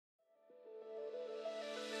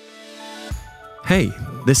Hey,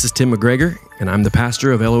 this is Tim McGregor, and I'm the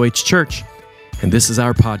pastor of LOH Church, and this is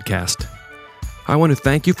our podcast. I want to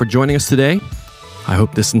thank you for joining us today. I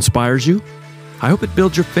hope this inspires you. I hope it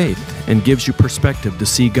builds your faith and gives you perspective to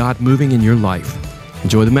see God moving in your life.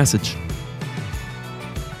 Enjoy the message.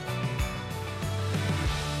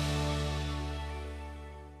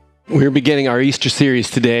 We're beginning our Easter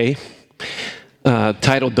series today,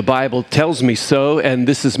 titled The Bible Tells Me So, and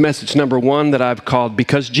this is message number 1 that I've called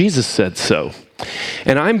Because Jesus Said So.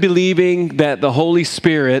 And I'm believing that the Holy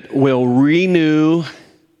Spirit will renew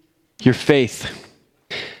your faith.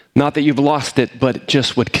 Not that you've lost it, but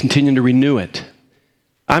just would continue to renew it.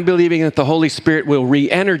 I'm believing that the Holy Spirit will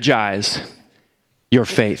re-energize your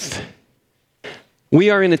faith. We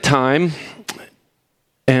are in a time,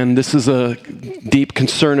 and this is a deep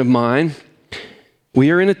concern of mine, we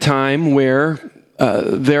are in a time where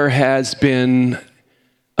there has been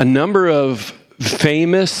a number of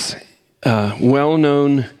famous,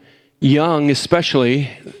 well-known,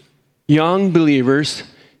 especially young believers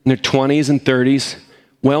in their 20s and 30s,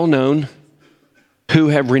 well-known, who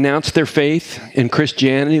have renounced their faith in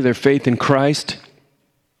Christianity, their faith in Christ.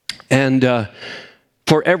 And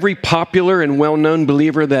for every popular and well-known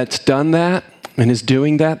believer that's done that and is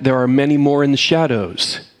doing that, there are many more in the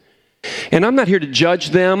shadows. And I'm not here to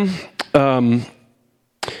judge them.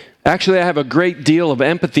 Actually, I have a great deal of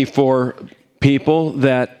empathy for people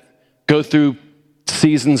that go through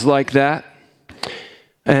seasons like that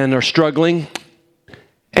and are struggling.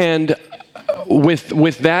 And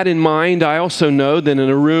with that in mind, I also know that in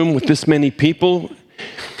a room with this many people,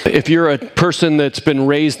 if you're a person that's been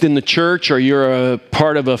raised in the church, or you're a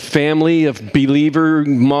part of a family of believer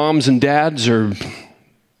moms and dads or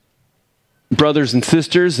brothers and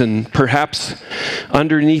sisters, and perhaps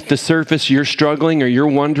underneath the surface you're struggling or you're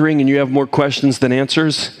wondering and you have more questions than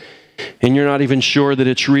answers and you're not even sure that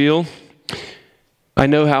it's real, I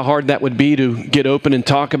know how hard that would be to get open and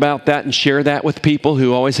talk about that and share that with people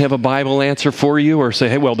who always have a Bible answer for you, or say,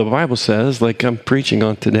 hey, well, the Bible says, like I'm preaching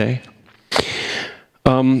on today.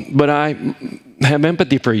 But I have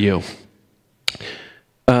empathy for you.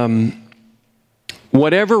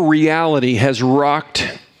 Whatever reality has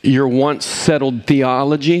rocked your once settled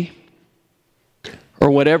theology, or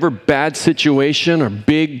whatever bad situation or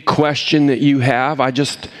big question that you have. I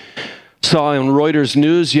just saw on Reuters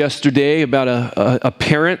News yesterday about a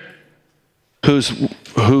parent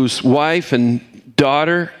whose wife and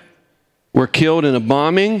daughter were killed in a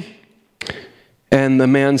bombing, and the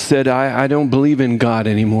man said, I don't believe in God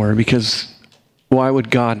anymore, because why would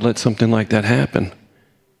God let something like that happen?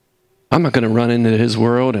 I'm not going to run into his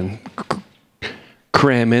world and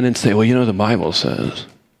cram in and say, well, you know, the Bible says.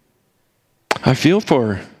 I feel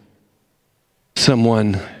for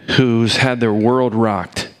someone who's had their world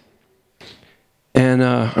rocked. And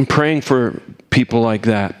I'm praying for people like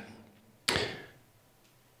that.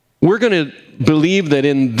 We're going to believe that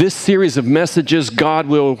in this series of messages, God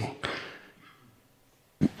will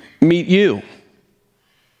meet you.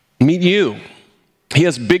 Meet you. He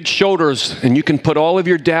has big shoulders, and you can put all of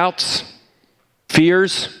your doubts,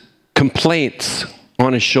 fears, complaints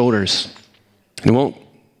on his shoulders. It won't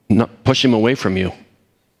not push him away from you.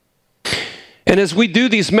 And as we do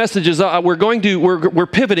these messages, we're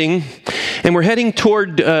pivoting, and we're heading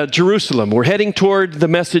toward Jerusalem. We're heading toward the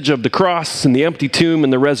message of the cross and the empty tomb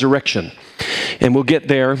and the resurrection. And we'll get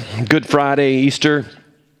there, Good Friday, Easter,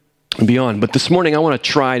 and beyond. But this morning, I want to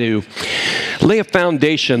try to lay a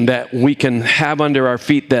foundation that we can have under our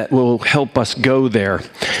feet that will help us go there.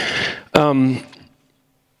 I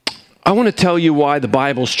want to tell you why the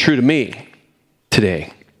Bible's true to me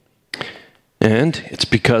today. And it's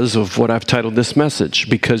because of what I've titled this message,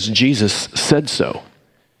 because Jesus said so.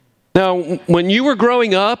 Now, when you were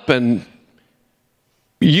growing up and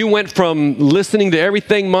you went from listening to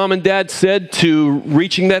everything mom and dad said to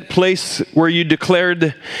reaching that place where you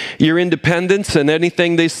declared your independence, and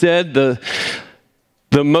anything they said, the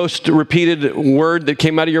most repeated word that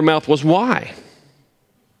came out of your mouth was why?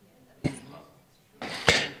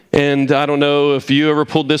 And I don't know if you ever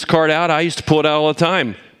pulled this card out. I used to pull it out all the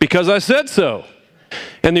time. Because I said so.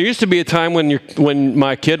 And there used to be a time when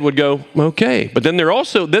my kid would go, okay. But then there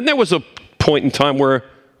was a point in time where,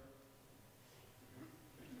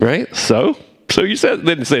 right? So you said,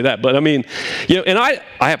 they didn't say that, but I mean, you know, and I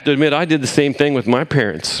have to admit, I did the same thing with my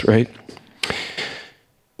parents, right?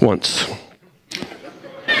 Once.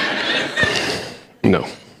 No.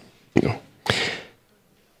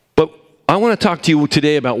 But I want to talk to you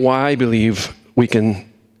today about why I believe we can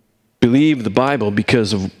believe the Bible,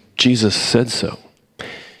 because of Jesus said so.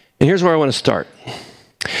 And here's where I want to start.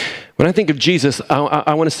 When I think of Jesus,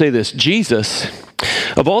 I want to say this. Jesus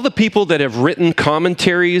Of all the people that have written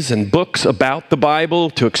commentaries and books about the Bible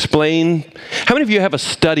to explain, how many of you have a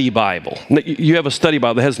study Bible? You have a study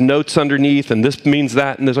Bible that has notes underneath, and this means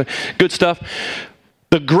that, and this good stuff.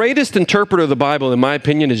 The greatest interpreter of the Bible, in my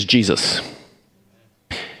opinion, is Jesus.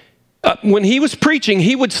 When he was preaching,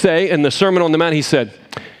 he would say, in the Sermon on the Mount, he said,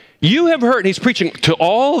 you have heard, and he's preaching to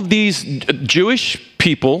all of these Jewish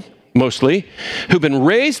people, mostly, who've been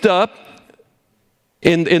raised up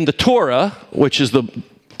in the Torah, which is the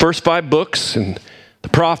first 5 books, and the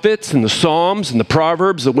prophets, and the Psalms, and the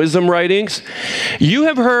Proverbs, the wisdom writings. You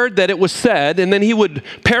have heard that it was said, and then he would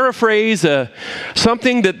paraphrase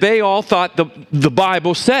something that they all thought the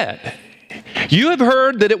Bible said. You have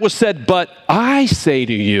heard that it was said, but I say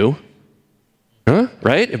to you,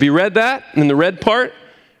 right? Have you read that in the red part?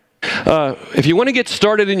 If you want to get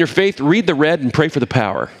started in your faith, read the red and pray for the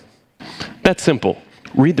power. That's simple.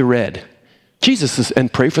 Read the red. Jesus is,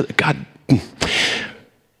 and pray for God.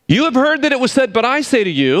 You have heard that it was said, but I say to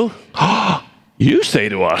you, you say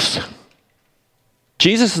to us.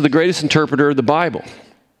 Jesus is the greatest interpreter of the Bible.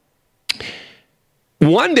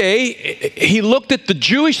 One day, he looked at the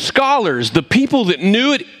Jewish scholars, the people that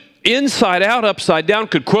knew it inside out, upside down,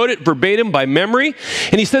 could quote it verbatim by memory,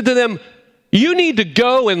 and he said to them, you need to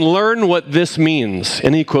go and learn what this means.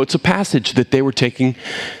 And he quotes a passage that they were taking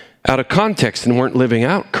out of context and weren't living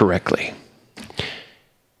out correctly.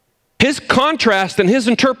 His contrast and his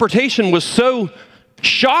interpretation was so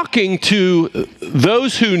shocking to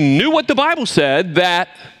those who knew what the Bible said that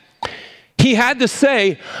he had to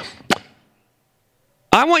say,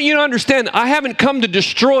 I want you to understand, I haven't come to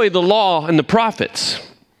destroy the law and the prophets.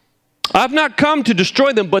 I've not come to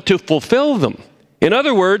destroy them, but to fulfill them. In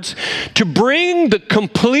other words, to bring the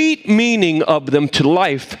complete meaning of them to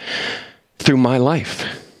life through my life.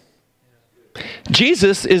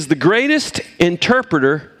 Jesus is the greatest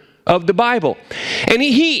interpreter of the Bible. And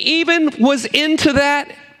he even was into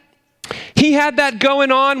that. He had that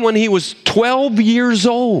going on when he was 12 years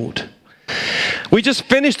old. We just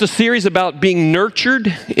finished a series about being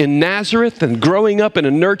nurtured in Nazareth and growing up in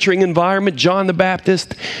a nurturing environment, John the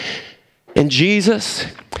Baptist and Jesus.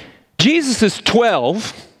 Jesus is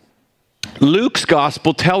 12. Luke's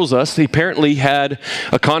gospel tells us he apparently had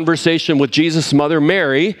a conversation with Jesus' mother,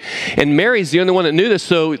 Mary, and Mary's the only one that knew this,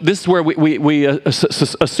 so this is where we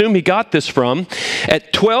assume he got this from.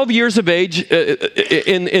 At 12 years of age,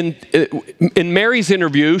 in Mary's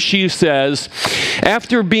interview, she says,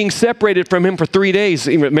 after being separated from him for 3 days,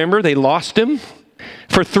 remember, they lost him?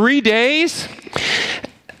 For 3 days,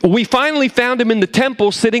 we finally found him in the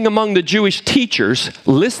temple sitting among the Jewish teachers,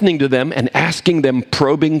 listening to them and asking them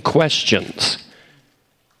probing questions.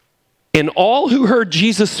 And all who heard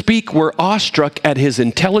Jesus speak were awestruck at his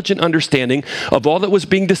intelligent understanding of all that was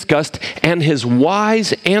being discussed and his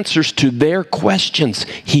wise answers to their questions.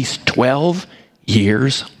 He's 12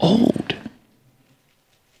 years old.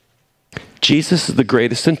 Jesus is the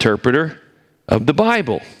greatest interpreter of the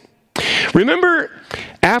Bible. Remember,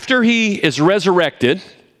 after he is resurrected,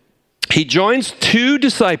 he joins 2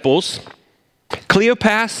 disciples.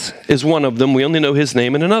 Cleopas is one of them. We only know his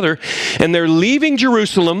name, and another. And they're leaving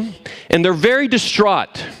Jerusalem, and they're very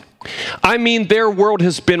distraught. I mean, their world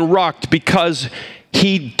has been rocked because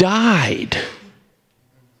he died.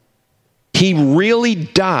 He really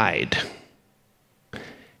died.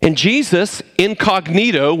 And Jesus,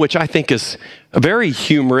 incognito, which I think is very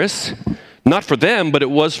humorous, not for them, but it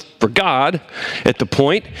was for God at the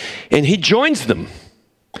point, and he joins them.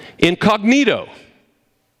 Incognito.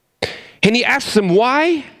 And he asks them,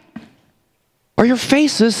 why are your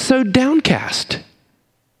faces so downcast?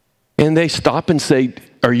 And they stop and say,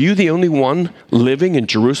 are you the only one living in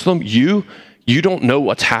Jerusalem? You don't know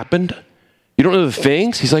what's happened? You don't know the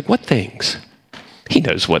things? He's like, what things? He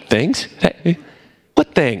knows what things.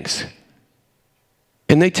 What things?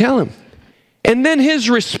 And they tell him. And then his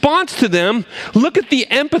response to them, look at the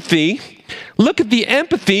empathy. Look at the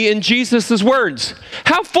empathy in Jesus' words.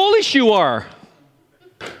 How foolish you are.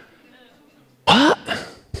 What?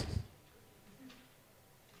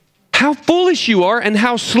 How foolish you are and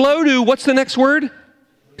how slow to, what's the next word?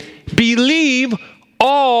 Believe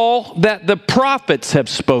all that the prophets have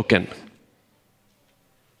spoken.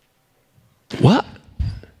 What?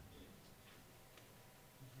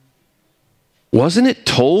 Wasn't it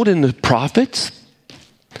told in the prophets?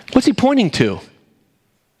 What's he pointing to?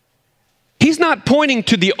 He's not pointing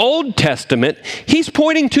to the Old Testament. He's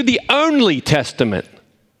pointing to the only Testament.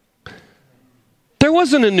 There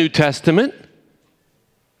wasn't a New Testament.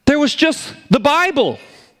 There was just the Bible.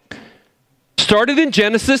 Started in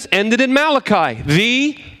Genesis, ended in Malachi.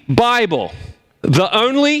 The Bible. The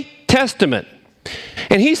only Testament.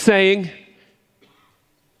 And he's saying,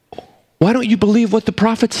 Why don't you believe what the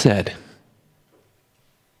prophet said?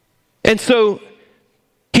 And so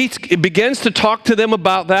he begins to talk to them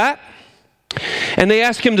about that. And they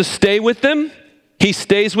ask him to stay with them. He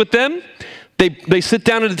stays with them. They sit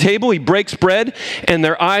down at a table. He breaks bread. And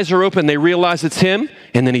their eyes are open. They realize it's him.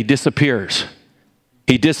 And then he disappears.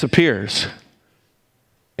 He disappears.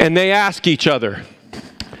 And they ask each other.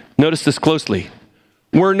 Notice this closely.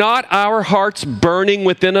 Were not our hearts burning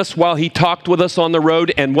within us while he talked with us on the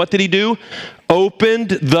road? And what did he do? Opened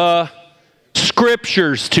the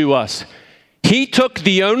scriptures to us. He took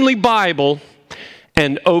the only Bible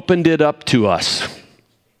and opened it up to us.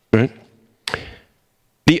 Right?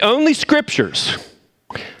 The only scriptures.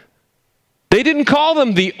 They didn't call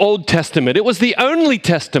them the Old Testament. It was the only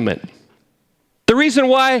testament. The reason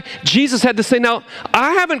why Jesus had to say, now,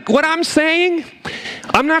 what I'm saying,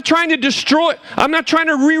 I'm not trying to destroy, I'm not trying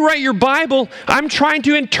to rewrite your Bible. I'm trying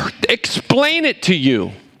to explain it to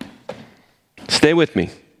you. Stay with me.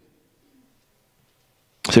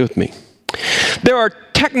 Stay with me. There are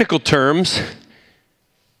technical terms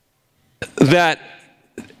that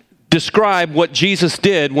describe what Jesus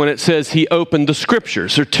did when it says he opened the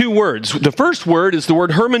scriptures. There are two words. The first word is the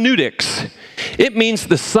word hermeneutics. It means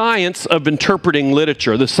the science of interpreting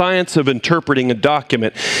literature, the science of interpreting a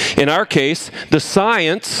document. In our case, the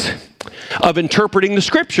science of interpreting the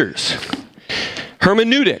scriptures.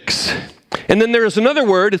 Hermeneutics. And then there is another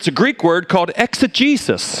word, it's a Greek word called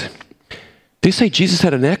exegesis. Did you say Jesus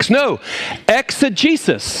had an X? No.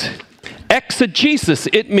 Exegesis. Exegesis.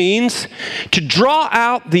 It means to draw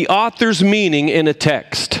out the author's meaning in a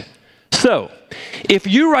text. So, if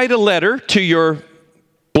you write a letter to your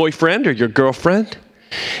boyfriend or your girlfriend,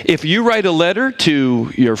 if you write a letter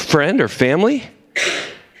to your friend or family,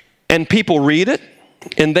 and people read it,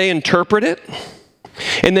 and they interpret it,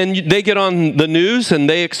 and then they get on the news and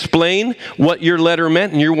they explain what your letter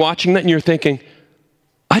meant, and you're watching that and you're thinking,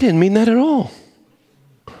 I didn't mean that at all.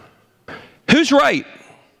 Who's right?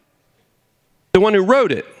 The one who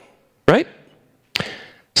wrote it, right?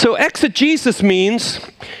 So exegesis means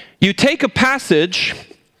you take a passage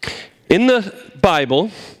in the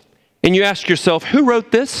Bible and you ask yourself, who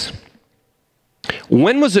wrote this?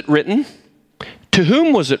 When was it written? To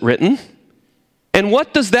whom was it written? And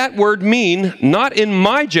what does that word mean, not in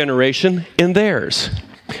my generation, in theirs?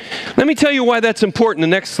 Let me tell you why that's important. The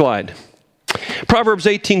next slide. Proverbs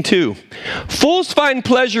 18:2. Fools find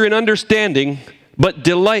pleasure in understanding, but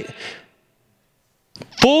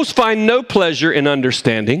Fools find no pleasure in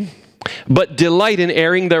understanding, but delight in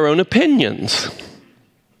airing their own opinions.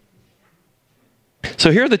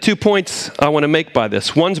 So here are the 2 points I want to make by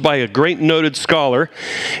this. One's by a great noted scholar,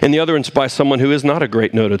 and the other one's by someone who is not a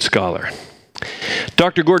great noted scholar.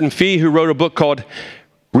 Dr. Gordon Fee, who wrote a book called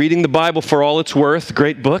Reading the Bible for All It's Worth,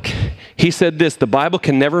 great book, he said this: the Bible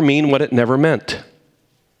can never mean what it never meant.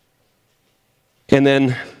 And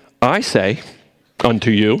then I say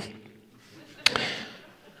unto you,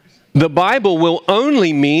 the Bible will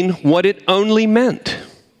only mean what it only meant.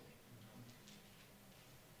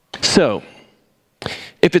 So,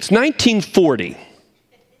 if it's 1940,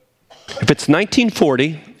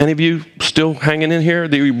 any of you still hanging in here?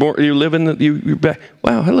 You live in you're back?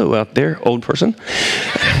 Wow, hello out there, old person.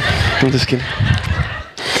 I'm just kidding.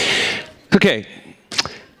 Okay,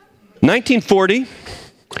 1940,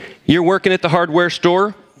 you're working at the hardware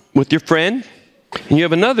store with your friend, and you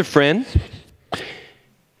have another friend,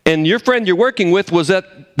 and your friend you're working with was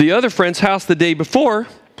at the other friend's house the day before,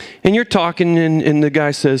 and you're talking, and the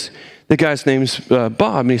guy's name's Bob,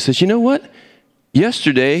 and he says, you know what?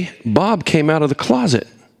 Yesterday, Bob came out of the closet.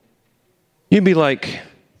 You'd be like,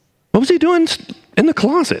 what was he doing in the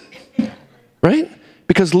closet? Right?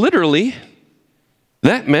 Because literally,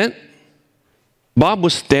 that meant Bob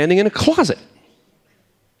was standing in a closet.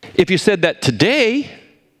 If you said that today,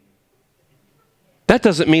 that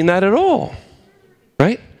doesn't mean that at all.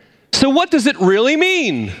 Right? So what does it really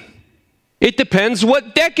mean? It depends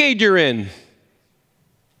what decade you're in.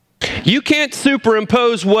 You can't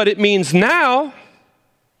superimpose what it means now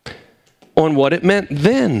on what it meant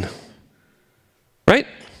then. Right?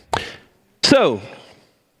 So,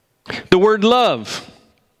 the word love.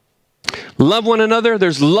 Love one another.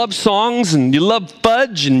 There's love songs, and you love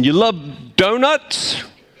fudge, and you love donuts.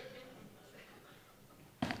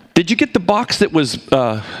 Did you get the box that was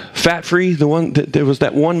fat-free? The one that there was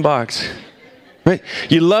that one box, right?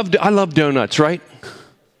 I love donuts, right?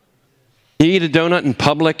 You eat a donut in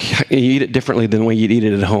public, you eat it differently than the way you'd eat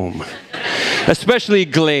it at home, especially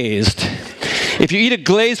glazed. If you eat it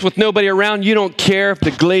glazed with nobody around, you don't care if the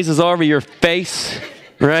glaze is all over your face,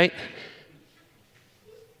 right?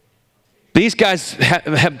 These guys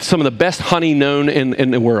have some of the best honey known in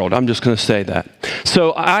the world. I'm just going to say that.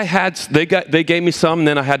 So they gave me some, and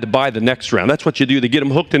then I had to buy the next round. That's what you do. They get them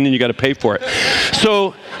hooked, and then you got to pay for it.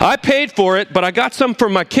 So I paid for it, but I got some for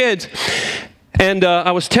my kids. And I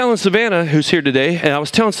was telling Savannah, who's here today, and I was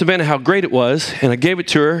telling Savannah how great it was, and I gave it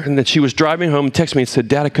to her, and then she was driving home and texted me and said,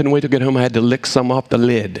 Dad, I couldn't wait to get home. I had to lick some off the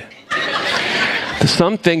lid.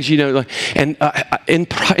 Some things, and in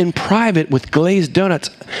private with glazed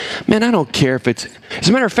donuts, man, I don't care if it's, as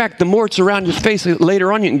a matter of fact, the more it's around your face,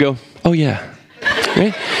 later on you can go, oh yeah.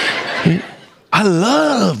 Right? I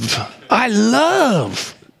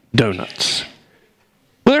love donuts.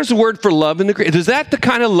 Well, there's a word for love in the Greek. Is that the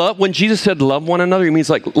kind of love, when Jesus said love one another, he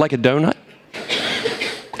means like a donut?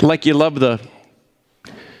 Like you love the,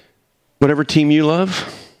 whatever team you love?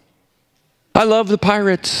 I love the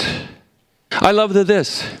Pirates. I love the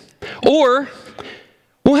this. Or,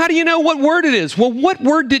 well, how do you know what word it is? Well, what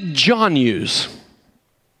word did John use?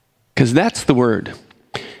 Because that's the word.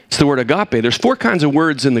 It's the word agape. There's 4 kinds of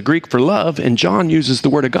words in the Greek for love, and John uses the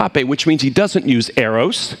word agape, which means he doesn't use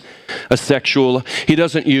eros, a sexual. He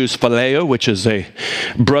doesn't use phileo, which is a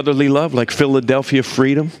brotherly love, like Philadelphia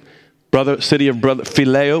freedom. City of brother,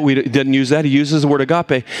 phileo, he didn't use that. He uses the word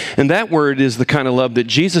agape. And that word is the kind of love that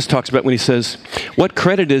Jesus talks about when he says, what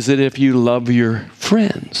credit is it if you love your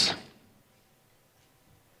friends?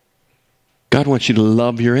 God wants you to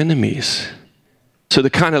love your enemies. So the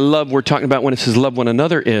kind of love we're talking about when it says love one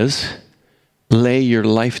another is lay your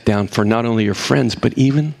life down for not only your friends, but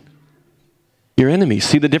even your enemies.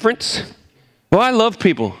 See the difference? Well, I love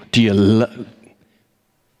people. Do you love?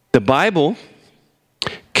 The Bible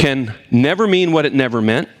can never mean what it never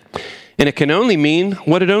meant, and it can only mean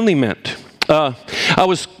what it only meant. I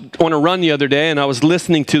was on a run the other day, and I was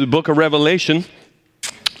listening to the book of Revelation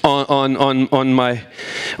with my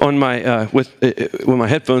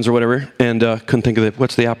headphones or whatever, and couldn't think of it.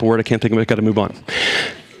 What's the Apple word? I can't think of it. Got to move on.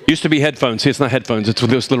 Used to be headphones. See, it's not headphones. It's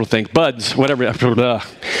those little things, buds, whatever.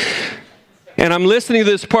 And I'm listening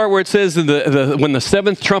to this part where it says when the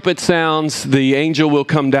 7th trumpet sounds, the angel will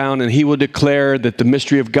come down and he will declare that the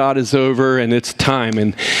mystery of God is over and it's time.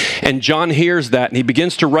 And John hears that and he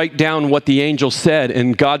begins to write down what the angel said.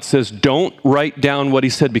 And God says, don't write down what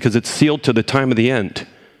he said because it's sealed to the time of the end.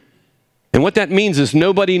 And what that means is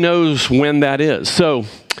nobody knows when that is. So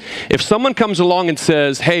if someone comes along and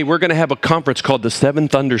says, hey, we're going to have a conference called the Seven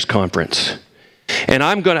Thunders Conference. And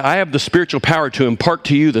I have the spiritual power to impart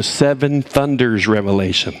to you the 7 thunders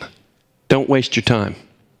revelation. Don't waste your time.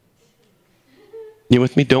 You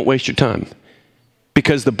with me? Don't waste your time.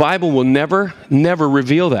 Because the Bible will never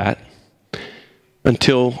reveal that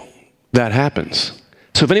until that happens.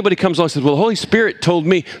 So if anybody comes along and says, well, the Holy Spirit told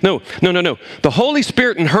me. No. The Holy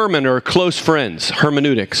Spirit and Herman are close friends,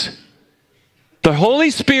 hermeneutics. The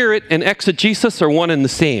Holy Spirit and exegesis are one and the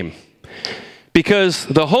same. Because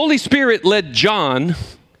the Holy Spirit led John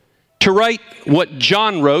to write what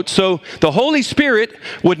John wrote. So the Holy Spirit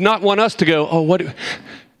would not want us to go,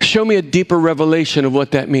 show me a deeper revelation of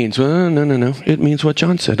what that means. Well, no. It means what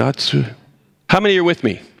John said. How many are with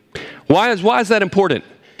me? Why is that important?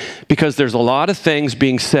 Because there's a lot of things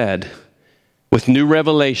being said with new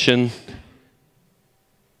revelation.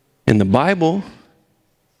 And the Bible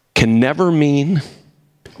can never mean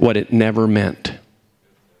what it never meant.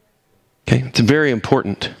 Okay, it's very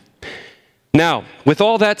important. Now, with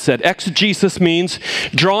all that said, exegesis means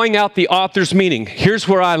drawing out the author's meaning. Here's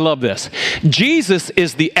where I love this. Jesus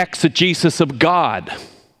is the exegesis of God.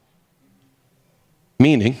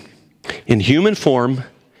 Meaning, in human form,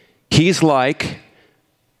 he's like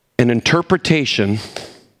an interpretation,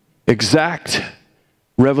 exact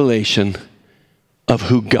revelation of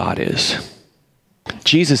who God is.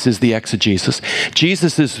 Jesus is the exegesis.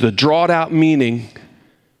 Jesus is the drawed out meaning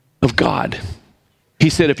of God.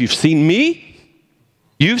 He said, if you've seen me,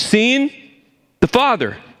 you've seen the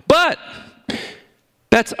Father. But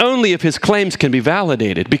that's only if his claims can be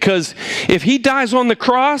validated. Because if he dies on the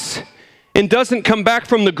cross and doesn't come back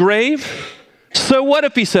from the grave, so what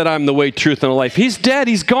if he said, I'm the way, truth, and the life? He's dead.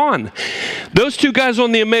 He's gone. Those 2 guys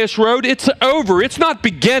on the Emmaus Road, it's over. It's not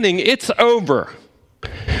beginning. It's over.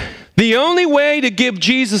 The only way to give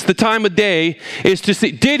Jesus the time of day is to see,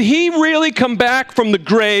 did he really come back from the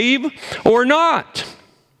grave or not?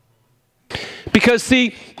 Because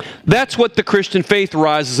see, that's what the Christian faith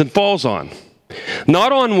rises and falls on.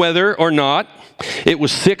 Not on whether or not it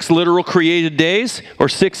was 6 literal created days or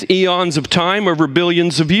 6 eons of time over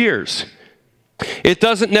billions of years. It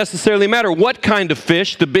doesn't necessarily matter what kind of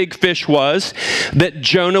fish the big fish was that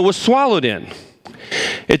Jonah was swallowed in.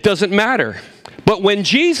 It doesn't matter. But when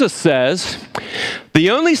Jesus says, The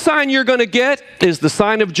only sign you're going to get is the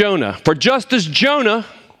sign of Jonah. For just as Jonah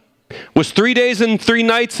was 3 days and 3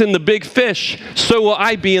 nights in the big fish, so will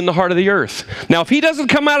I be in the heart of the earth. Now, if he doesn't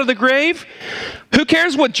come out of the grave, who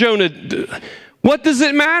cares what Jonah did? What does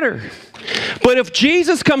it matter? But if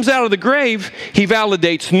Jesus comes out of the grave, he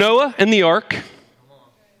validates Noah and the ark.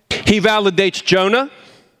 He validates Jonah.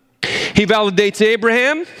 He validates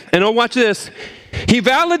Abraham. And oh, watch this. He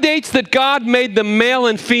validates that God made them male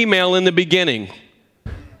and female in the beginning.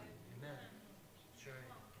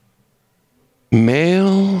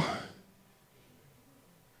 Male,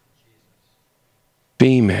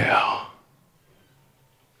 female.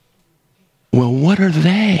 Well, what are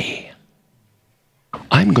they?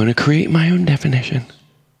 I'm going to create my own definition.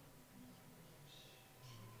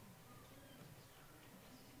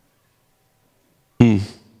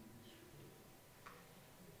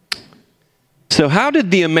 So how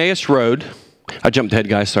did the Emmaus Road, I jumped ahead,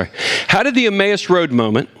 guys, sorry. How did the Emmaus Road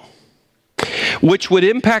moment, which would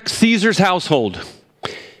impact Caesar's household,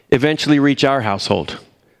 eventually reach our household?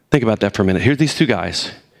 Think about that for a minute. Here's these 2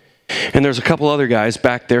 guys. And there's a couple other guys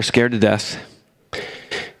back there scared to death.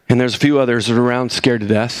 And there's a few others around scared to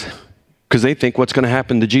death because they think what's going to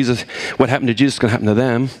happen to Jesus, what happened to Jesus is going to happen to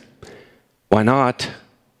them. Why not?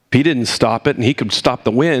 If he didn't stop it and he could stop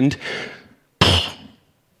the wind,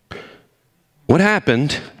 what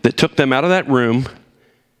happened that took them out of that room?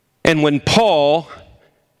 And when Paul,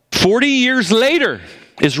 40 years later,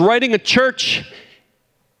 is writing a church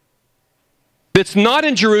that's not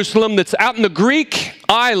in Jerusalem, that's out in the Greek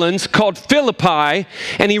islands called Philippi,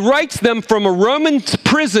 and he writes them from a Roman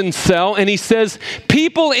prison cell, and he says,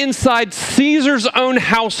 people inside Caesar's own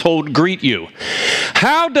household greet you.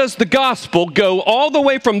 How does the gospel go all the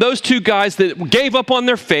way from those 2 guys that gave up on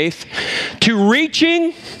their faith to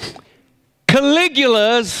reaching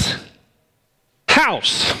Caligula's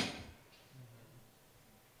house?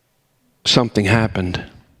 Something happened.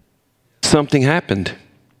 Something happened.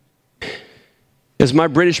 As my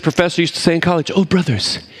British professor used to say in college, oh,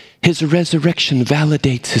 brothers, his resurrection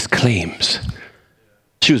validates his claims.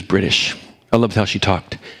 She was British. I loved how she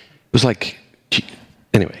talked. It was like,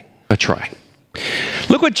 anyway, I try.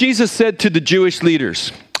 Look what Jesus said to the Jewish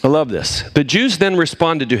leaders. I love this. The Jews then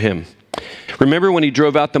responded to him. Remember when he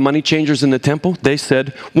drove out the money changers in the temple? They said,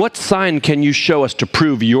 what sign can you show us to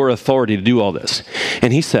prove your authority to do all this?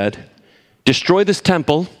 And he said, destroy this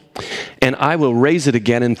temple, and I will raise it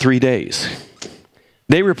again in 3 days.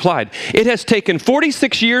 They replied, it has taken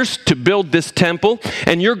 46 years to build this temple,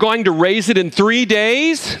 and you're going to raise it in 3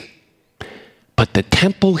 days? But the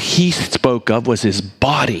temple he spoke of was his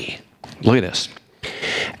body. Look at this.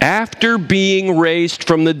 After being raised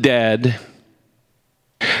from the dead,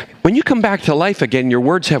 when you come back to life again, your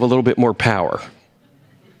words have a little bit more power.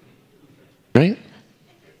 Right?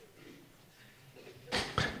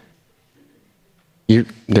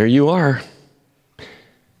 There you are.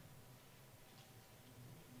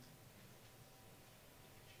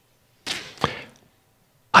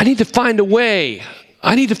 I need to find a way.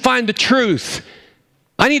 I need to find the truth.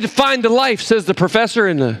 I need to find the life, says the professor,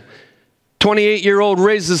 and the 28-year-old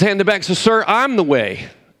raises his hand back and says, sir, I'm the way,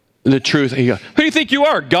 the truth. He goes, who do you think you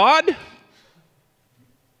are, God?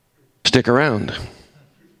 Stick around.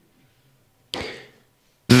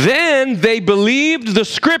 Then they believed the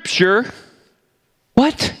scripture.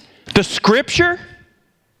 What? The scripture?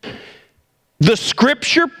 The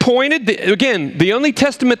scripture pointed, again, the only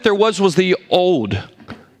testament there was the old.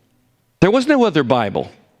 There was no other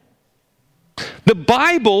Bible. The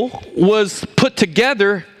Bible was put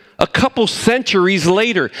together a couple centuries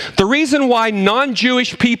later. The reason why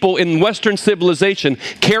non-Jewish people in Western civilization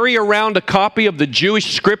carry around a copy of the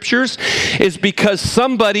Jewish scriptures is because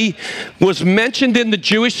somebody was mentioned in the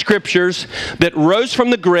Jewish scriptures that rose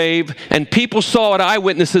from the grave, and people saw it,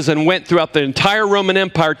 eyewitnesses, and went throughout the entire Roman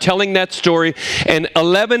Empire telling that story. And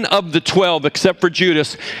 11 of the 12, except for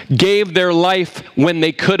Judas, gave their life when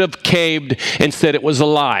they could have caved and said it was a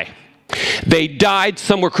lie. They died.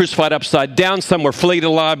 Some were crucified upside down. Some were flayed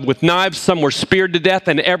alive with knives. Some were speared to death.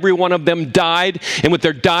 And every one of them died. And with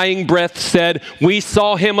their dying breath said, we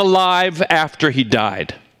saw him alive after he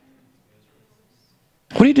died.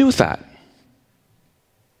 What do you do with that?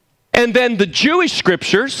 And then the Jewish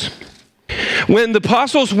scriptures, when the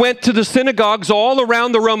apostles went to the synagogues all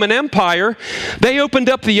around the Roman Empire, they opened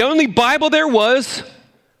up the only Bible there was.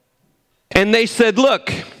 And they said,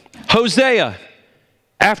 look, Hosea,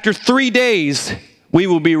 after 3 days, we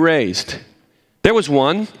will be raised. There was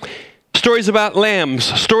one. Stories about lambs,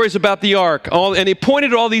 stories about the ark, and he pointed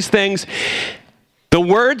to all these things. The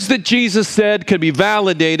words that Jesus said could be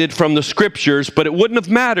validated from the scriptures, but it wouldn't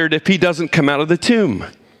have mattered if he doesn't come out of the tomb.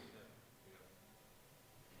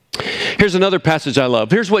 Here's another passage I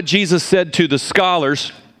love. Here's what Jesus said to the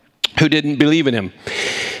scholars who didn't believe in him.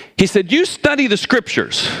 He said, you study the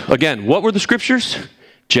scriptures. Again, what were the scriptures?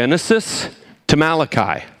 Genesis to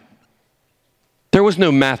Malachi. There was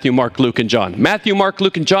no Matthew, Mark, Luke, and John. Matthew, Mark,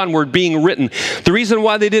 Luke, and John were being written. The reason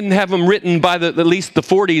why they didn't have them written by at least the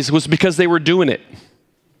 40s was because they were doing it.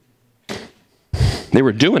 They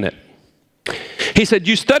were doing it. He said,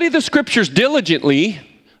 you study the scriptures diligently.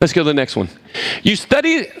 Let's go to the next one. You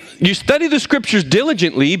study the scriptures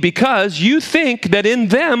diligently because you think that in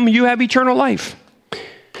them you have eternal life.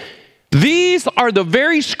 These are the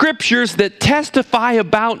very scriptures that testify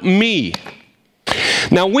about me.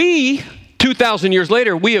 Now we, 2,000 years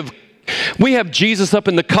later, we have Jesus up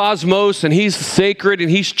in the cosmos, and he's sacred, and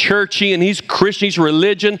he's churchy, and he's Christian, he's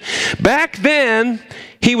religion. Back then,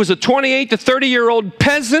 he was a 28 to 30-year-old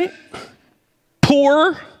peasant,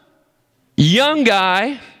 poor, young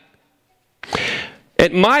guy.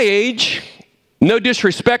 At my age, no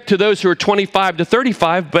disrespect to those who are 25 to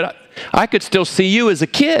 35, but I could still see you as a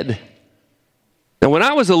kid. Now, when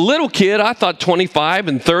I was a little kid, I thought 25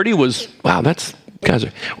 and 30 was, wow,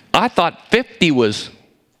 I thought 50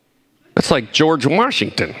 that's like George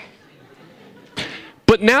Washington.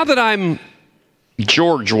 But now that I'm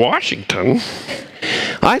George Washington,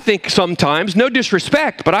 I think sometimes, no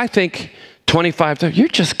disrespect, but I think 25, 30, you're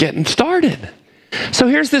just getting started. So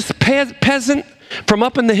here's this peasant from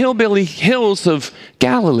up in the hillbilly hills of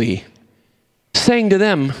Galilee saying to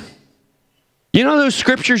them, you know those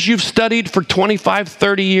scriptures you've studied for 25,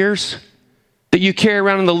 30 years that you carry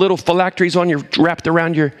around in the little phylacteries wrapped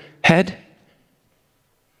around your head?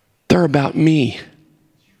 They're about me.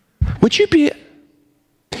 Do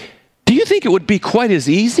you think it would be quite as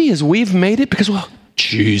easy as we've made it? Because, well,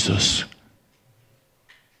 Jesus.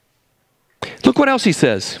 Look what else he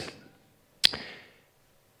says.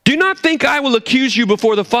 Do not think I will accuse you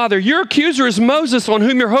before the Father. Your accuser is Moses, on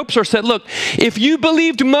whom your hopes are set. Look, if you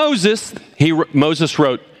believed Moses, Moses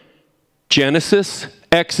wrote Genesis,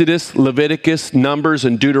 Exodus, Leviticus, Numbers,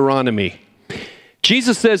 and Deuteronomy.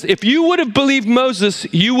 Jesus says, if you would have believed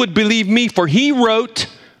Moses, you would believe me, for he wrote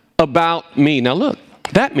about me. Now look,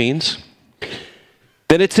 that means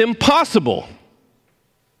that it's impossible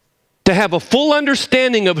to have a full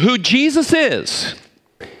understanding of who Jesus is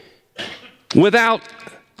without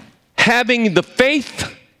having the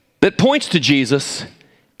faith that points to Jesus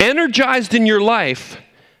energized in your life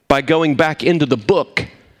by going back into the book,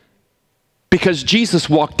 because Jesus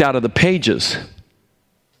walked out of the pages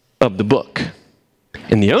of the book.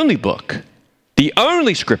 And the only book, the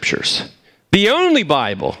only scriptures, the only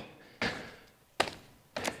Bible.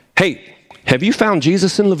 Hey, have you found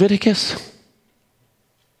Jesus in Leviticus?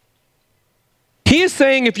 He is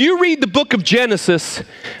saying, if you read the book of Genesis,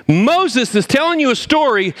 Moses is telling you a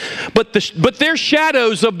story, but they're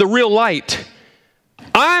shadows of the real light.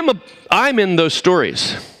 I'm in those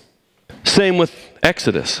stories. Same with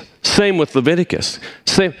Exodus. Same with Leviticus.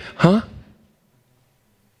 Isn't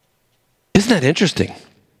that interesting?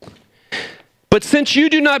 But since you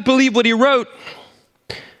do not believe what he wrote,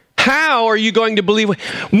 how are you going to believe?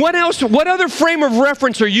 What else? What other frame of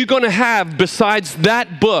reference are you going to have besides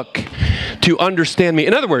that book to understand me?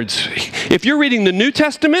 In other words, if you're reading the New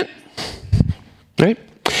Testament, right?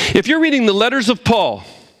 If you're reading the letters of Paul,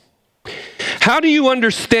 how do you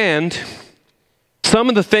understand some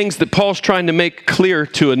of the things that Paul's trying to make clear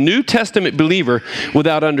to a New Testament believer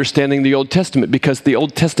without understanding the Old Testament? Because the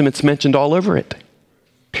Old Testament's mentioned all over it.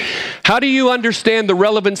 How do you understand the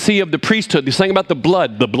relevancy of the priesthood? You're saying about the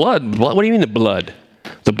blood. The blood? What do you mean the blood?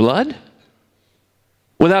 The blood?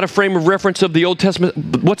 Without a frame of reference of the Old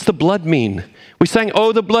Testament, what's the blood mean? We sang,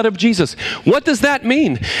 oh, the blood of Jesus. What does that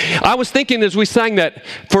mean? I was thinking as we sang that,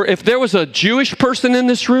 for if there was a Jewish person in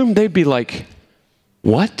this room, they'd be like,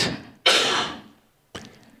 what?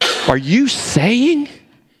 Are you saying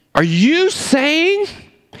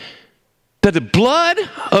that the blood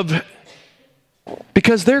of,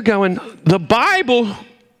 because they're going, the Bible,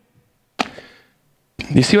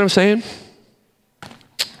 you see what I'm saying?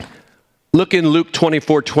 Look in Luke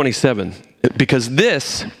 24:27, because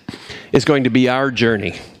this is going to be our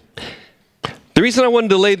journey. The reason I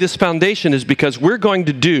wanted to lay this foundation is because we're going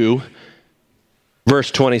to do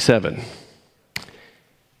verse 27.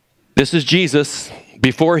 This is Jesus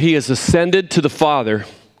before he is ascended to the Father,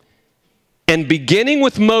 and beginning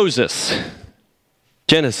with Moses,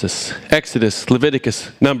 Genesis, Exodus,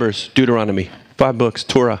 Leviticus, Numbers, Deuteronomy, 5 books,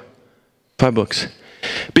 Torah, 5 books.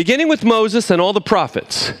 Beginning with Moses and all the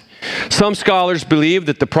prophets. Some scholars believe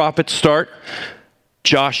that the prophets start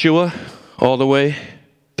Joshua all the way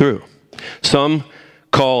through. Some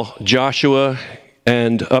call Joshua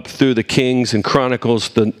and up through the Kings and Chronicles,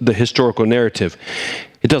 the historical narrative.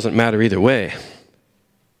 It doesn't matter either way.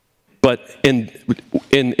 But in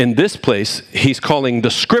this place, he's calling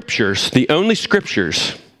the scriptures, the only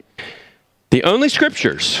scriptures,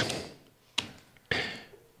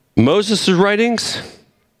 Moses' writings,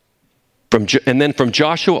 and then from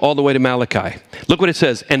Joshua all the way to Malachi. Look what it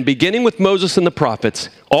says. And beginning with Moses and the prophets,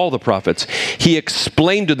 all the prophets, he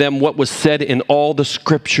explained to them what was said in all the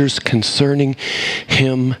scriptures concerning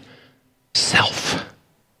himself.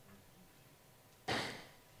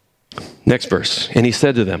 Next verse. And he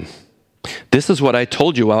said to them, this is what I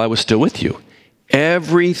told you while I was still with you.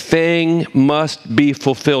 Everything must be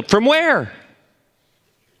fulfilled. From where?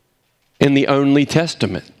 In the only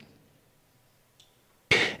testament.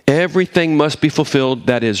 Everything must be fulfilled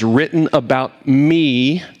that is written about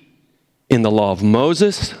me in the law of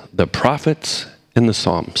Moses, the prophets, and the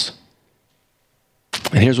Psalms.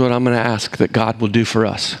 And here's what I'm going to ask that God will do for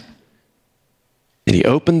us. That he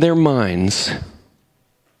opened their minds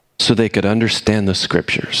so they could understand the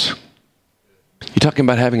scriptures. You're talking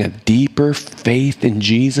about having a deeper faith in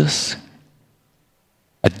Jesus?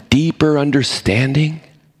 A deeper understanding?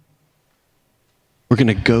 We're going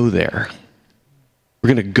to go there. We're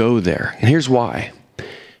going to go there. And here's why.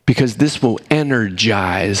 Because this will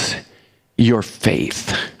energize your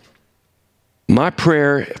faith. My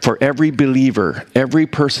prayer for every believer, every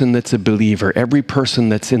person that's a believer, every person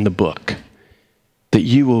that's in the book, that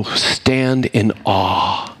you will stand in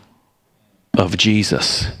awe of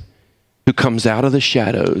Jesus, who comes out of the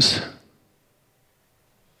shadows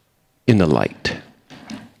in the light.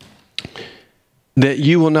 That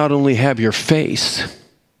you will not only have your face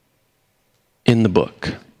in the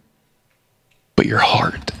book, but your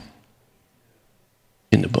heart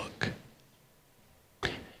in the book.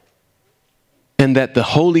 And that the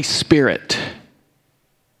Holy Spirit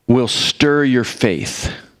will stir your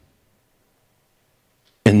faith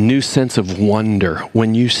and new sense of wonder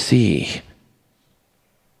when you see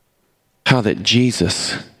how that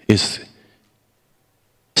Jesus is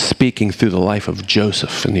speaking through the life of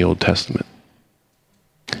Joseph in the Old Testament.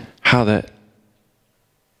 How that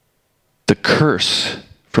the curse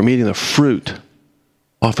from eating the fruit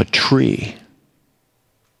off a tree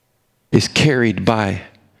is carried by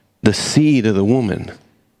the seed of the woman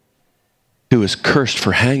who was cursed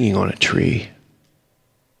for hanging on a tree,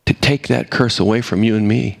 to take that curse away from you and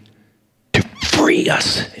me, to free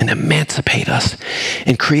us and emancipate us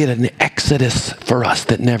and create an exodus for us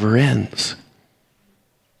that never ends.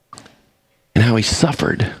 And how he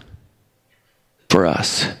suffered for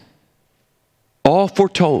us. All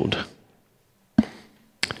foretold.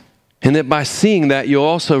 And that by seeing that, you'll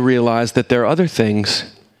also realize that there are other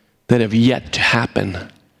things that have yet to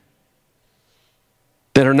happen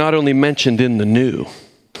that are not only mentioned in the new,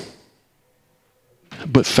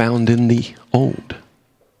 but found in the old.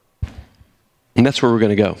 And that's where we're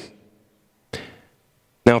going to go.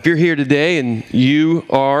 Now, if you're here today and you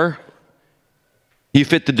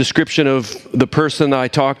fit the description of the person I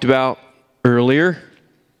talked about earlier,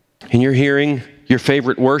 and you're hearing your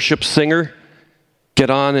favorite worship singer get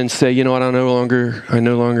on and say, you know what, I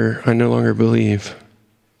no longer believe.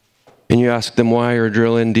 And you ask them why, or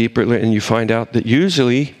drill in deeper, and you find out that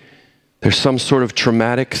usually there's some sort of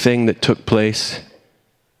traumatic thing that took place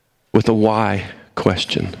with a why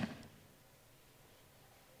question.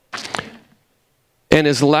 And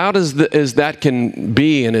as loud as that can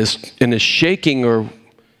be, and as shaking or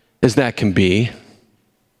as that can be,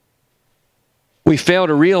 we fail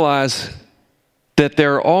to realize that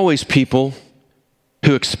there are always people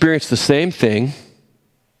who experience the same thing,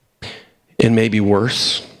 and maybe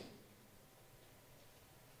worse,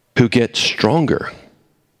 who get stronger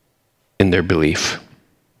in their belief.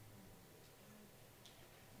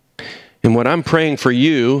 And what I'm praying for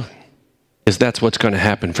you is that's what's going to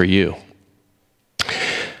happen for you.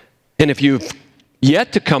 And if you've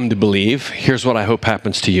yet to come to believe, here's what I hope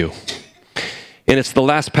happens to you. And it's the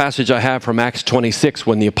last passage I have from Acts 26,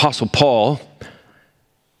 when the Apostle Paul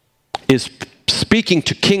is speaking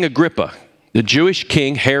to King Agrippa, the Jewish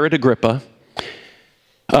king, Herod Agrippa,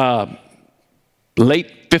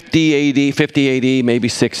 late 50 AD, maybe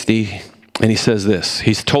 60, and he says this.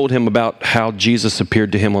 He's told him about how Jesus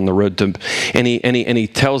appeared to him on the road to, and he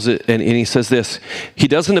tells it, and he says this. He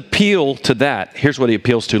doesn't appeal to that. Here's what he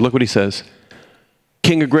appeals to. Look what he says.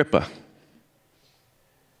 King Agrippa,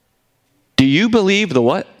 do you believe the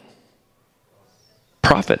what?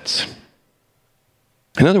 Prophets.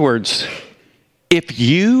 In other words, if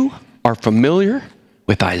you are familiar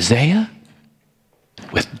with Isaiah,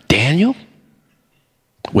 with Daniel,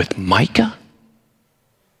 with Micah,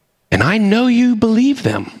 and I know you believe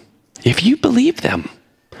them, if you believe them,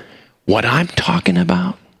 what I'm talking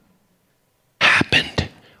about happened.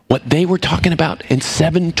 What they were talking about in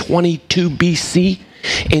 722 BC,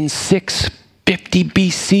 in 650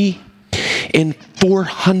 BC, in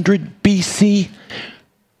 400 BC,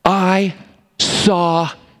 I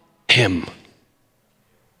saw him.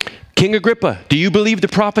 King Agrippa, do you believe the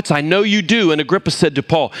prophets? I know you do. And Agrippa said to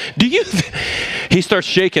Paul, he starts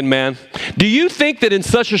shaking, man. Do you think that in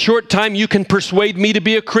such a short time you can persuade me to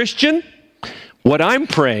be a Christian? What I'm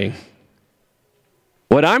praying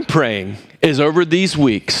is over these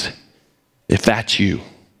weeks, if that's you,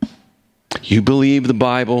 you believe the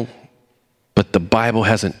Bible, but the Bible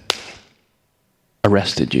hasn't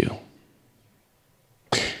arrested you.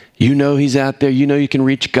 You know he's out there. You know you can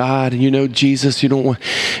reach God. And you know Jesus. And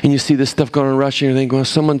you see this stuff going on in Russia. And you think, well,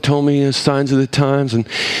 someone told me the signs of the times. And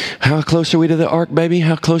how close are we to the ark, baby?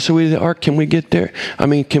 How close are we to the ark? Can we get there? I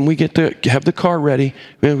mean, can we have the car ready?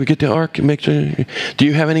 When we get the ark and make sure. Do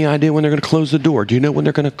you have any idea when they're going to close the door? Do you know when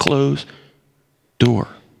they're going to close the door?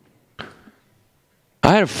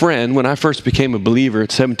 I had a friend when I first became a believer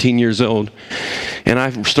at 17 years old, and I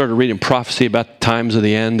started reading prophecy about the times of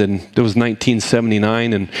the end, and it was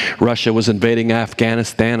 1979, and Russia was invading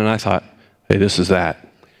Afghanistan, and I thought, hey, this is that.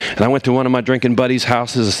 And I went to one of my drinking buddies'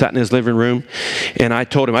 houses, I sat in his living room, and I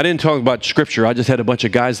told him, I didn't talk about scripture, I just had a bunch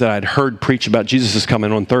of guys that I'd heard preach about Jesus is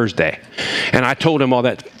coming on Thursday. And I told him all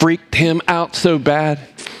that, freaked him out so bad,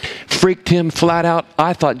 freaked him flat out.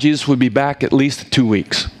 I thought Jesus would be back at least 2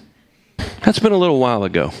 weeks. That's been a little while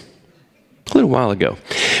ago.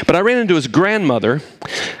 But I ran into his grandmother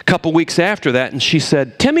a couple weeks after that, and she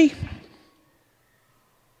said, Timmy,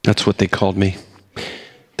 that's what they called me.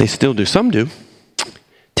 They still do. Some do.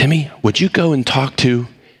 Timmy, would you go and talk to,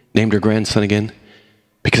 named her grandson again,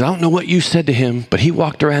 because I don't know what you said to him, but he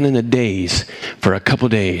walked around in a daze for a couple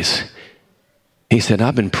days. He said,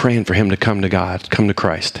 I've been praying for him to come to God, come to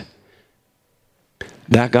Christ.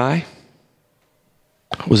 That guy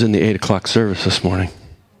was in the 8 o'clock service this morning.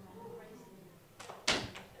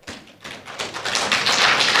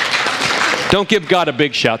 Don't give God a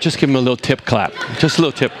big shout. Just give him a little tip clap. Just a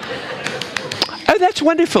little tip. Oh, that's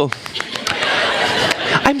wonderful.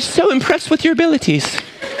 I'm so impressed with your abilities.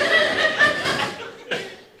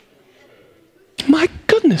 My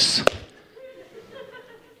goodness.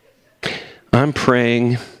 I'm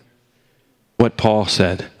praying what Paul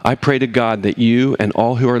said. I pray to God that you and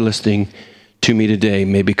all who are listening to me today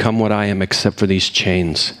may become what I am except for these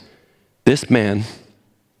chains. This man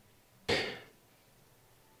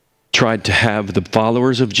tried to have the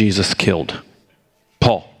followers of Jesus killed,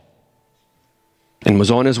 Paul, and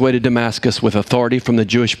was on his way to Damascus with authority from the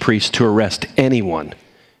Jewish priests to arrest anyone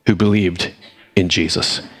who believed in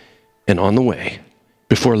Jesus. And on the way,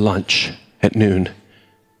 before lunch at noon,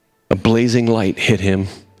 a blazing light hit him,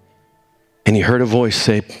 and he heard a voice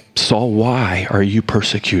say, Saul, why are you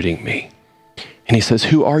persecuting me? And he says,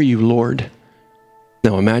 who are you, Lord?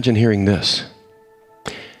 Now imagine hearing this.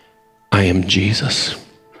 I am Jesus.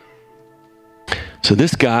 So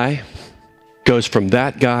this guy goes from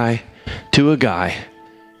that guy to a guy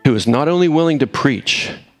who is not only willing to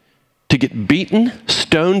preach, to get beaten,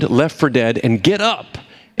 stoned, left for dead, and get up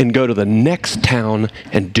and go to the next town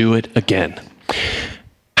and do it again.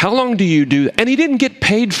 How long do you do that? And he didn't get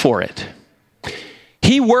paid for it.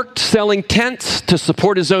 He worked selling tents to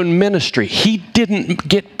support his own ministry. He didn't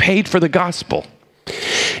get paid for the gospel.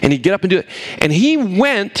 And he'd get up and do it. And he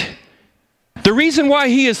went, the reason why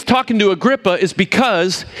he is talking to Agrippa is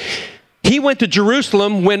because he went to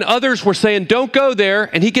Jerusalem when others were saying, don't go there,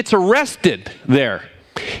 and he gets arrested there.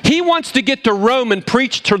 He wants to get to Rome and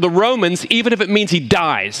preach to the Romans, even if it means he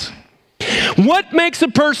dies. What makes a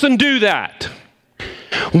person do that?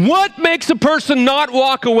 What makes a person not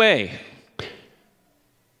walk away?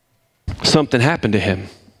 Something happened to him.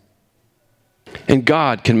 And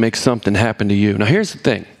God can make something happen to you. Now here's the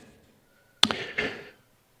thing.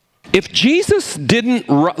 If Jesus didn't,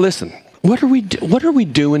 listen, what are we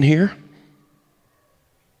doing here?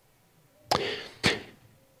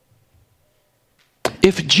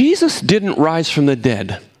 If Jesus didn't rise from the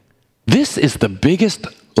dead, this is the biggest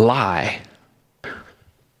lie.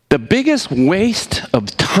 The biggest waste of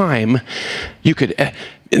time you could,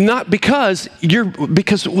 not because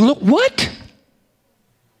look, what?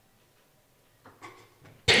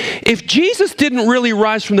 If Jesus didn't really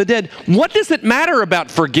rise from the dead, what does it matter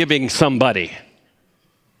about forgiving somebody?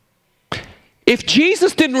 If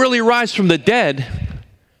Jesus didn't really rise from the dead,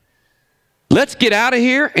 let's get out of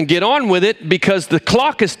here and get on with it because the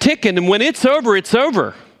clock is ticking, and when it's over, it's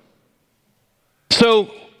over.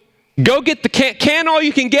 So go get the can all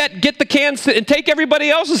you can get the can and take everybody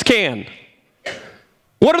else's can.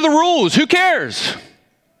 What are the rules? Who cares?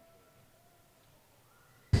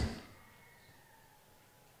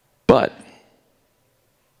 But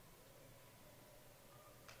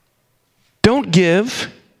don't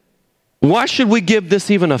give. Why should we give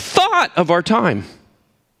this even a thought of our time?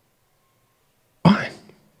 Why?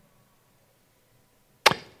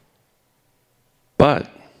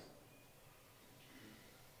 But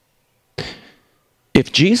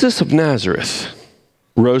if Jesus of Nazareth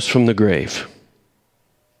rose from the grave,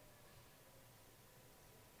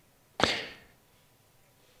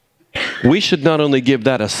 we should not only give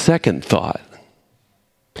that a second thought,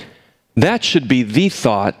 that should be the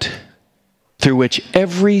thought through which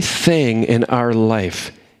everything in our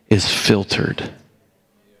life is filtered.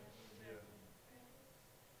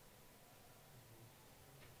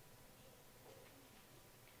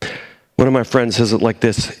 One of my friends says it like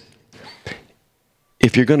this: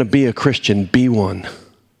 if you're going to be a Christian, be one.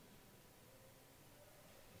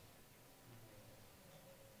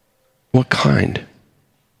 What kind?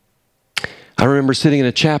 I remember sitting in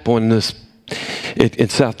a chapel in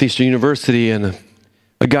Southeastern University, and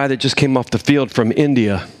a guy that just came off the field from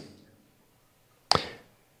India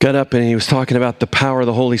got up and he was talking about the power of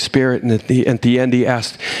the Holy Spirit. And at the end, he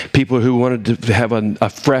asked people who wanted to have a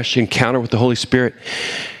fresh encounter with the Holy Spirit.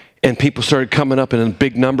 And people started coming up in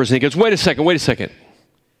big numbers. And he goes, wait a second.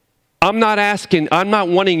 I'm not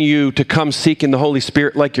wanting you to come seeking the Holy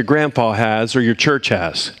Spirit like your grandpa has or your church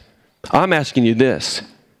has. I'm asking you this.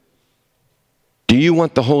 Do you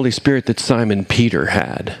want the Holy Spirit that Simon Peter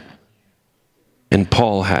had and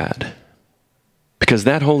Paul had? Because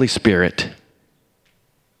that Holy Spirit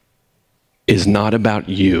is not about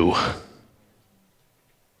you.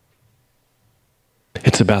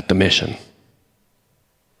 It's about the mission.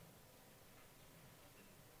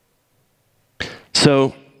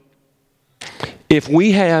 So, if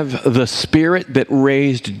we have the Spirit that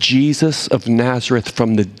raised Jesus of Nazareth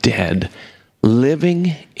from the dead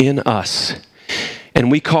living in us,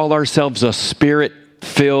 and we call ourselves a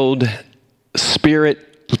Spirit-filled,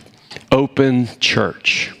 Spirit-open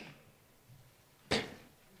church,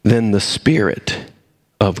 then the Spirit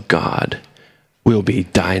of God will be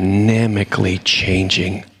dynamically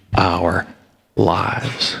changing our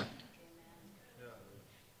lives.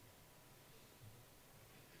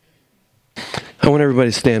 I want everybody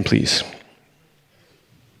to stand, please.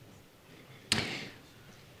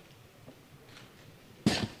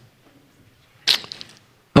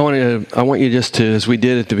 I want you just to, as we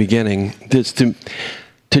did at the beginning, to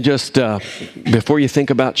before you think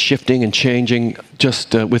about shifting and changing,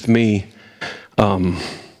 just with me,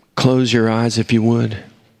 close your eyes if you would.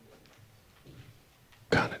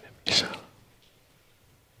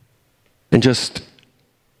 And just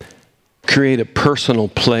create a personal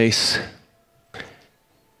place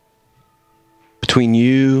between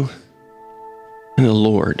you and the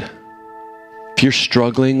Lord. If you're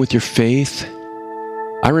struggling with your faith,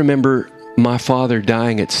 I remember my father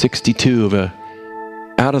dying at 62 of a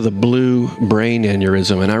out of the blue brain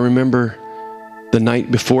aneurysm. And I remember the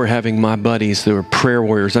night before having my buddies, there were prayer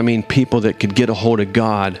warriors. I mean, people that could get a hold of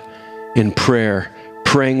God in prayer,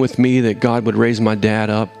 praying with me that God would raise my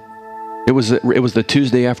dad up. It was the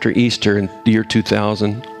Tuesday after Easter in the year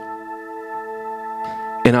 2000.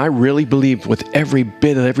 And I really believed with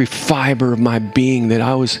every fiber of my being that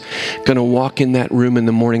I was going to walk in that room in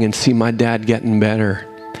the morning and see my dad getting better.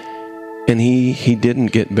 And he didn't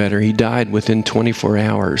get better. He died within 24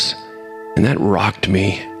 hours. And that rocked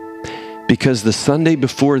me. Because the Sunday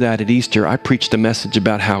before that at Easter, I preached a message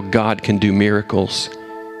about how God can do miracles,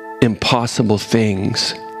 impossible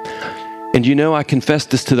things. And you know, I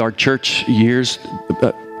confessed this to our church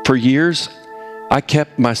for years. I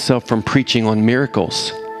kept myself from preaching on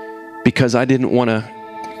miracles because I didn't want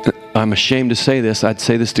to, I'm ashamed to say this, I'd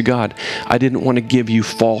say this to God, I didn't want to give you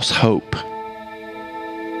false hope.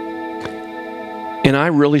 And I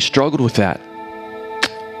really struggled with that.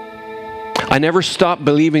 I never stopped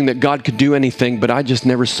believing that God could do anything, but I just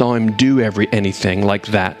never saw him do anything like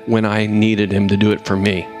that when I needed him to do it for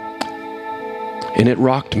me. And it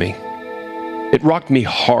rocked me. It rocked me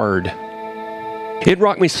hard. It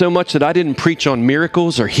rocked me so much that I didn't preach on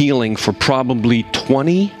miracles or healing for probably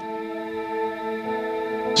 20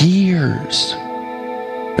 years.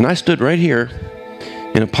 And I stood right here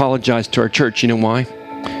and apologized to our church. You know why?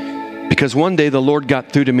 Because one day the Lord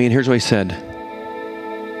got through to me, and here's what he said.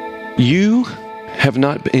 You have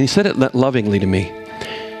not, and he said it lovingly to me,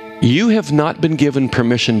 you have not been given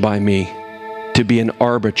permission by me to be an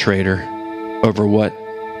arbitrator over what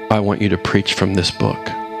I want you to preach from this book.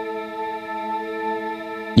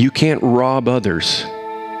 You can't rob others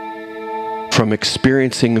from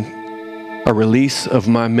experiencing a release of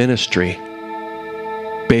my ministry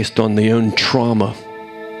based on the own trauma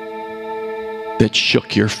that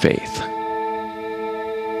shook your faith.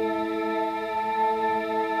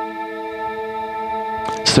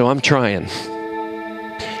 So I'm trying.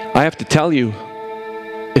 I have to tell you,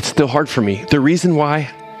 it's still hard for me. The reason why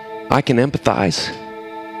I can empathize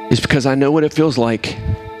is because I know what it feels like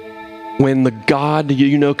when the God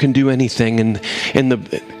you know can do anything and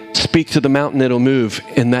the speak to the mountain, it'll move,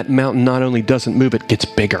 and that mountain not only doesn't move, it gets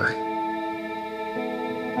bigger.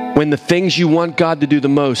 When the things you want God to do the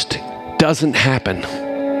most doesn't happen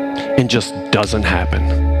and just doesn't happen.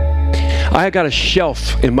 I got a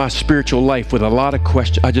shelf in my spiritual life with a lot of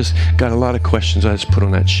questions. I just got a lot of questions I just put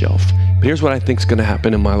on that shelf. But here's what I think is going to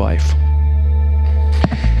happen in my life.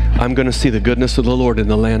 I'm going to see the goodness of the Lord in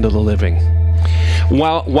the land of the living.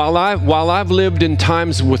 While I've lived in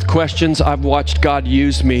times with questions, I've watched God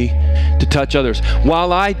use me to touch others.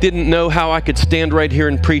 While I didn't know how I could stand right here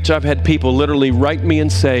and preach, I've had people literally write me and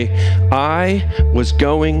say, I was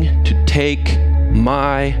going to take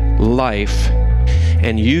my life,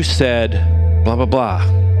 and you said, blah, blah, blah.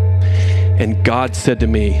 And God said to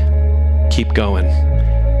me, keep going.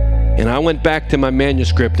 And I went back to my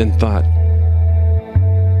manuscript and thought,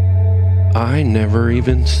 I never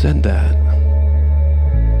even said that.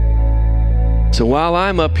 So while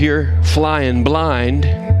I'm up here flying blind,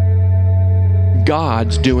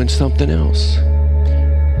 God's doing something else.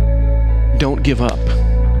 Don't give up.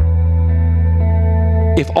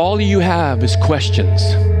 If all you have is questions,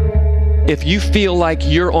 if you feel like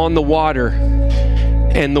you're on the water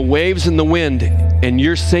and the waves and the wind and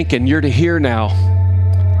you're sinking, you're to hear now,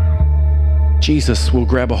 Jesus will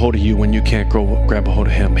grab a hold of you when you can't grab a hold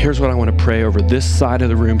of him. Here's what I want to pray over this side of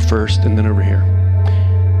the room first and then over here.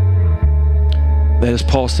 That as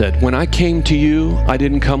Paul said, when I came to you, I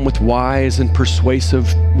didn't come with wise and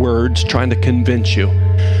persuasive words trying to convince you.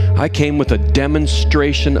 I came with a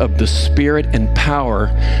demonstration of the Spirit and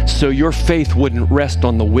power, so your faith wouldn't rest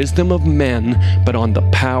on the wisdom of men, but on the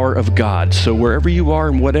power of God. So wherever you are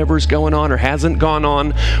and whatever's going on or hasn't gone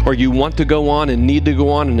on, or you want to go on and need to go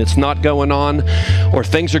on and it's not going on, or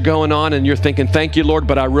things are going on and you're thinking, thank you, Lord,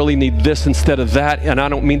 but I really need this instead of that, and I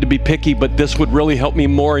don't mean to be picky, but this would really help me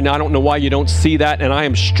more, and I don't know why you don't see that, and I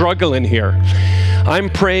am struggling here.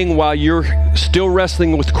 I'm praying while you're still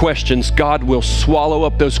wrestling with questions, God will swallow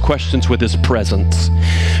up those questions with his presence.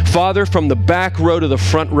 Father, from the back row to the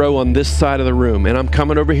front row on this side of the room, and I'm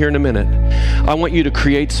coming over here in a minute, I want you to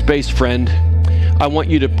create space, friend. I want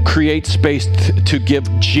you to create space to give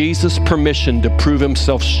Jesus permission to prove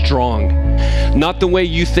himself strong. Not the way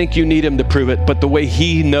you think you need him to prove it, but the way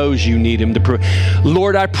he knows you need him to prove it.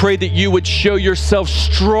 Lord, I pray that you would show yourself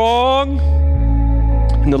strong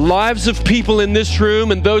in the lives of people in this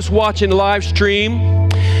room and those watching live stream.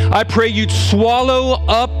 I pray you'd swallow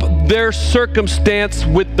up their circumstance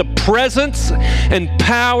with the presence and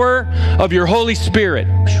power of your Holy Spirit.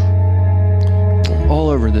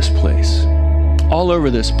 All over this place. All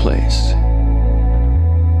over this place.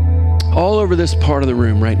 All over this part of the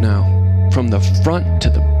room right now. From the front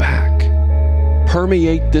to the back.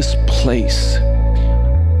 Permeate this place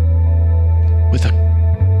with a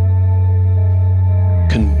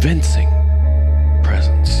convincing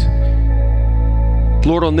presence.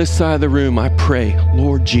 Lord, on this side of the room, I pray,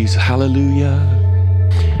 Lord Jesus, hallelujah,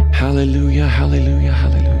 hallelujah, hallelujah,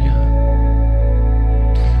 hallelujah,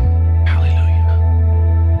 hallelujah.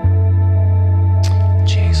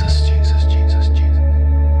 Jesus, Jesus, Jesus, Jesus.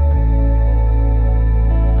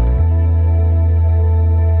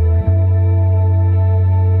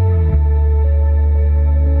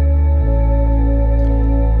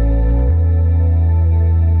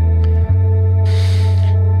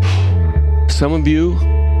 Some of you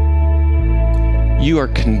are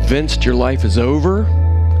convinced your life is over,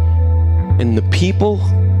 and the people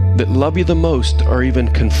that love you the most are even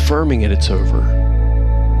confirming it's over.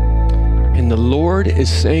 And the Lord is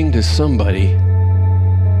saying to somebody,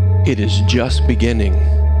 it is just beginning.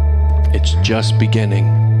 It's just beginning.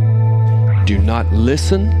 Do not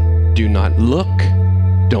listen. Do not look.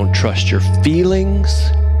 Don't trust your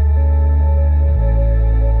feelings.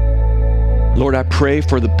 Lord, I pray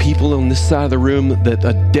for the people on this side of the room that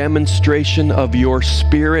a demonstration of your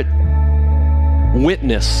Spirit,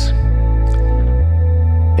 witness,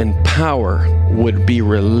 and power would be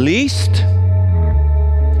released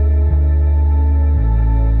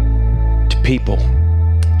to people.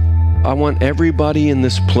 I want everybody in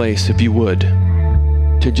this place, if you would,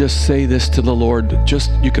 to just say this to the Lord.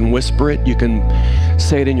 You can whisper it, you can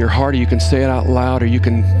say it in your heart, or you can say it out loud, or you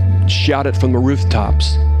can shout it from the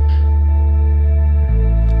rooftops.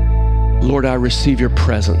 Lord, I receive your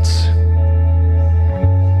presence.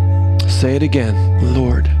 Say it again.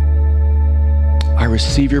 Lord, I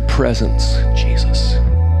receive your presence, Jesus.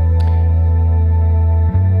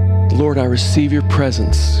 Lord, I receive your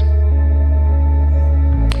presence.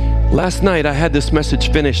 Last night, I had this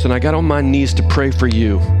message finished and I got on my knees to pray for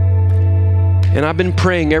you. And I've been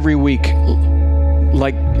praying every week,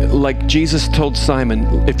 like Jesus told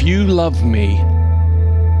Simon, if you love me,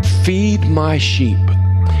 feed my sheep.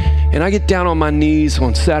 And I get down on my knees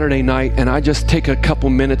on Saturday night and I just take a couple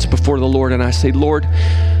minutes before the Lord and I say, Lord,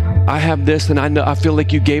 I have this and I feel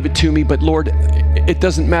like you gave it to me, but Lord, it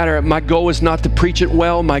doesn't matter. My goal is not to preach it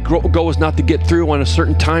well. My goal is not to get through on a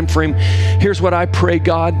certain time frame. Here's what I pray,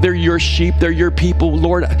 God. They're your sheep. They're your people.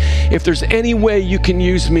 Lord, if there's any way you can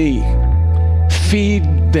use me, feed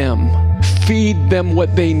them. Feed them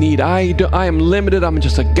what they need. I am limited. I'm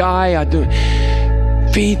just a guy.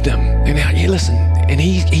 Feed them. And hey, listen, and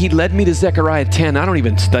he led me to Zechariah 10. I don't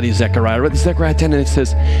even study Zechariah. I read Zechariah 10 and it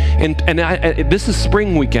says, this is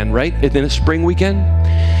spring weekend, right? And then it's spring weekend.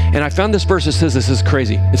 And I found this verse that says, this is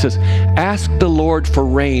crazy. It says, ask the Lord for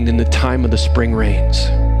rain in the time of the spring rains.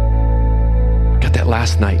 Got that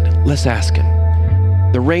last night. Let's ask him.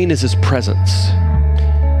 The rain is his presence.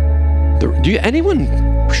 The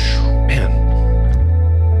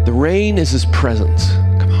rain is his presence.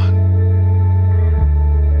 Come on.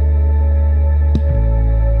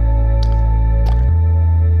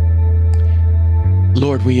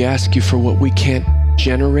 Lord, we ask you for what we can't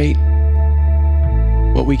generate,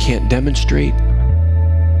 what we can't demonstrate.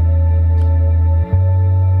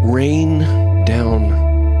 Rain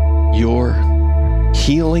down your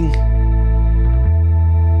healing,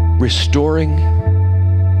 restoring,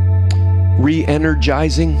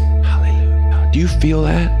 re-energizing. Hallelujah. Do you feel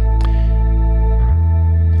that?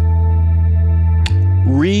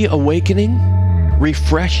 Reawakening,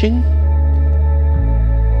 refreshing,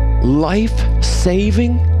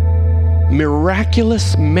 life-saving,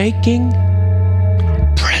 miraculous making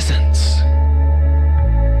presence.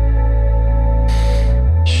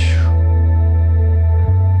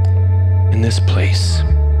 In this place.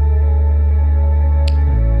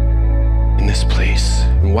 In this place.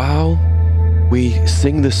 And while we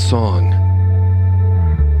sing this song,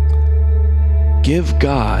 give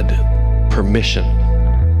God permission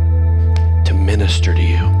to minister to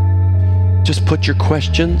you. Just put your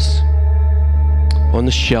questions on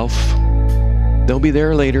the shelf. They'll be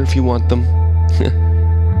there later if you want them.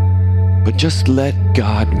 But just let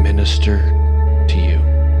God minister to you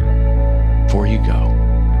before you go.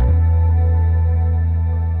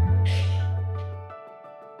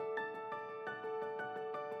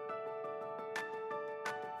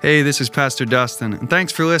 Hey, this is Pastor Dustin, and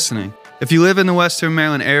thanks for listening. If you live in the Western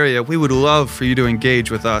Maryland area, we would love for you to engage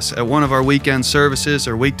with us at one of our weekend services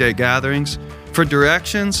or weekday gatherings. For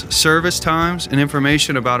directions, service times, and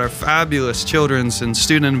information about our fabulous children's and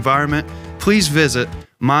student environment, please visit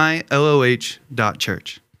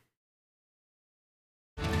myloh.church.